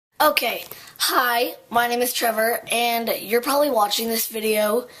Okay, hi, my name is Trevor, and you're probably watching this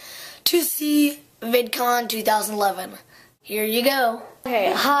video to see VidCon 2011. Here you go.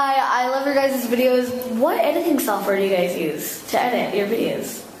 Okay, hi, I love your guys' videos. What editing software do you guys use to edit your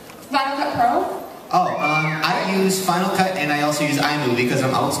videos? Final Cut Pro? Oh, I use Final Cut and I also use iMovie because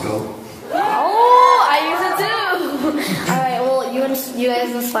I'm old school. Oh, I use it too! Alright, well, you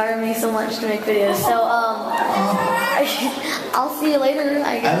guys inspire me so much to make videos, so, I'll see you later,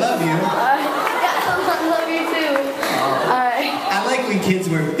 I guess. I love you. Yeah, I love you too. Alright. I like when kids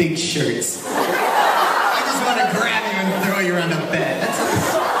wear big shirts. I just want to grab you and throw you around the bed. That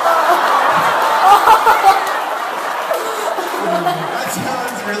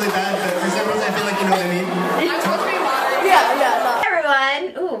sounds really bad, but for some reason I feel like you know what I mean. I'm supposed to be modern. Yeah, no. Hey everyone!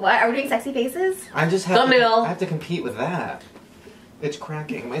 Ooh, what? Are we doing sexy faces? I just have I have to compete with that. It's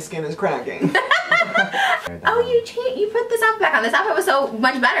cracking. My skin is cracking. Oh, you put this outfit back on. This outfit was so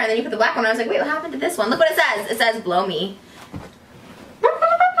much better, and then you put the black one. I was like, wait, what happened to this one? Look what it says. It says blow me.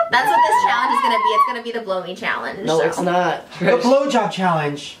 That's what this challenge is gonna be. It's gonna be the blow me challenge. No, it's not. The blowjob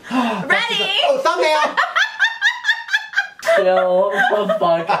challenge. Ready? Oh, thumbnail! Chill the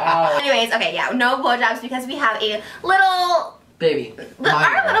fuck out. Anyways, okay, yeah, no blowjobs because we have a little Baby.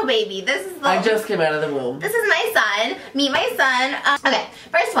 Our little baby. This is the. I just came out of the womb. This is my son. Meet my son. Okay,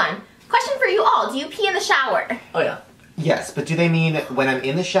 first one. Question for you all. Do you pee in the shower? Oh yeah. Yes, but do they mean when I'm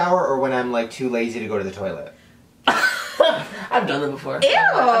in the shower or when I'm like too lazy to go to the toilet? I've done them before. Ew.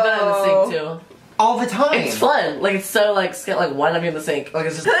 I've done it in the sink too. All the time. It's fun. Like it's so like why not be in the sink? Like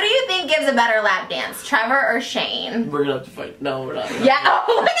it's just. Who do you think gives a better lap dance, Trevor or Shane? We're gonna have to fight. No, we're not. Yeah. Oh,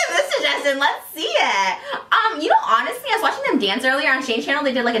 look at this suggestion. Let's see it. You know, honestly, I was watching them dance earlier on Shane's channel.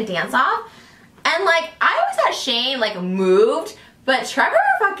 They did like a dance off, and like I always thought Shane like moved, but Trevor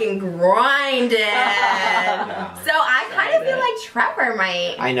fucking grinded. So I kind of feel like Trevor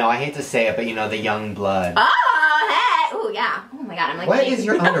might. I know. I hate to say it, but you know the young blood. Oh hey. Oh yeah. Oh my god. I'm like. What is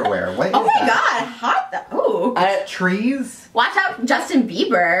your underwear? What is Oh my that? god. Hot. Ooh. Trees? Watch out, Justin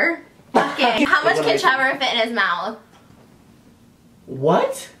Bieber. Okay. How much can Trevor fit in his mouth?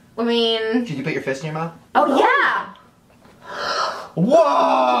 What? I mean. Did you put your fist in your mouth? Oh yeah.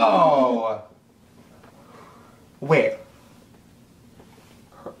 Whoa! Where?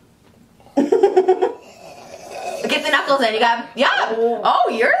 Get the knuckles in. You got. Yeah. Oh,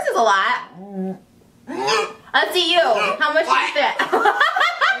 yours is a lot. Let's see you. How much does it fit?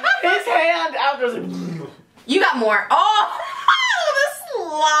 His hand after. You got more. Oh, the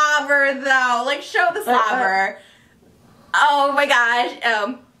slobber though. Like show the slobber. Oh my gosh.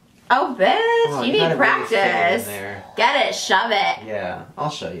 Oh, bitch. Oh, you need gotta really fit it in practice. there. Get it. Shove it. Yeah, I'll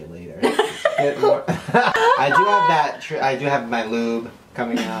show you later. Get more. I do have that. I do have my lube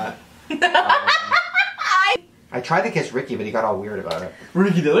coming out. I tried to kiss Ricky, but he got all weird about it.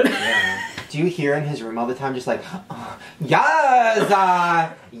 Ricky did it? Yeah. Do you hear in his room all the time just like, oh, yes,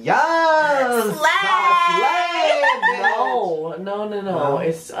 yes, Slay! No.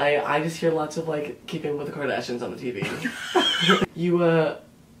 It's I just hear lots of like Keeping with the Kardashians on the TV.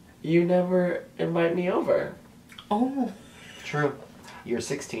 You never invite me over. Oh. True. You're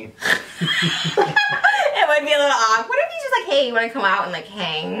 16. It would be a little awkward. What if he's just like, hey, you want to come out and like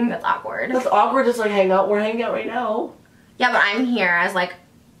hang? That's awkward. That's awkward. Just like hang out. We're hanging out right now. Yeah, but I'm here as like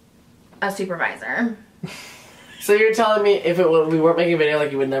a supervisor. So you're telling me if we weren't making a video,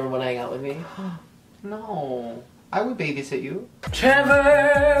 like you would never want to hang out with me? No. I would babysit you.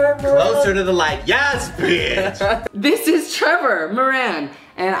 Trevor! Closer to the light. Yes, bitch! This is Trevor Moran,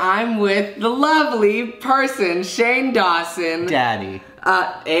 and I'm with the lovely person, Shane Dawson. Daddy.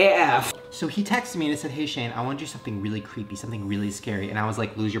 AF. So he texted me and said, hey Shane, I want to do something really creepy, something really scary. And I was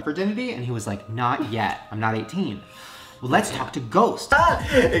like, lose your virginity? And he was like, not yet. I'm not 18. Well, let's talk to ghosts.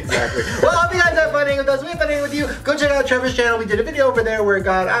 Exactly. Well, I hope you guys have fun hanging with us. We have fun hanging with you. Go check out Trevor's channel. We did a video over there where it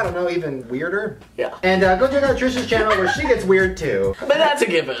got, I don't know, even weirder. Yeah. And go check out Trish's channel where she gets weird too. But that's a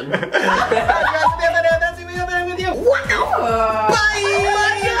given. Alright, you guys, we have fun, and that's it.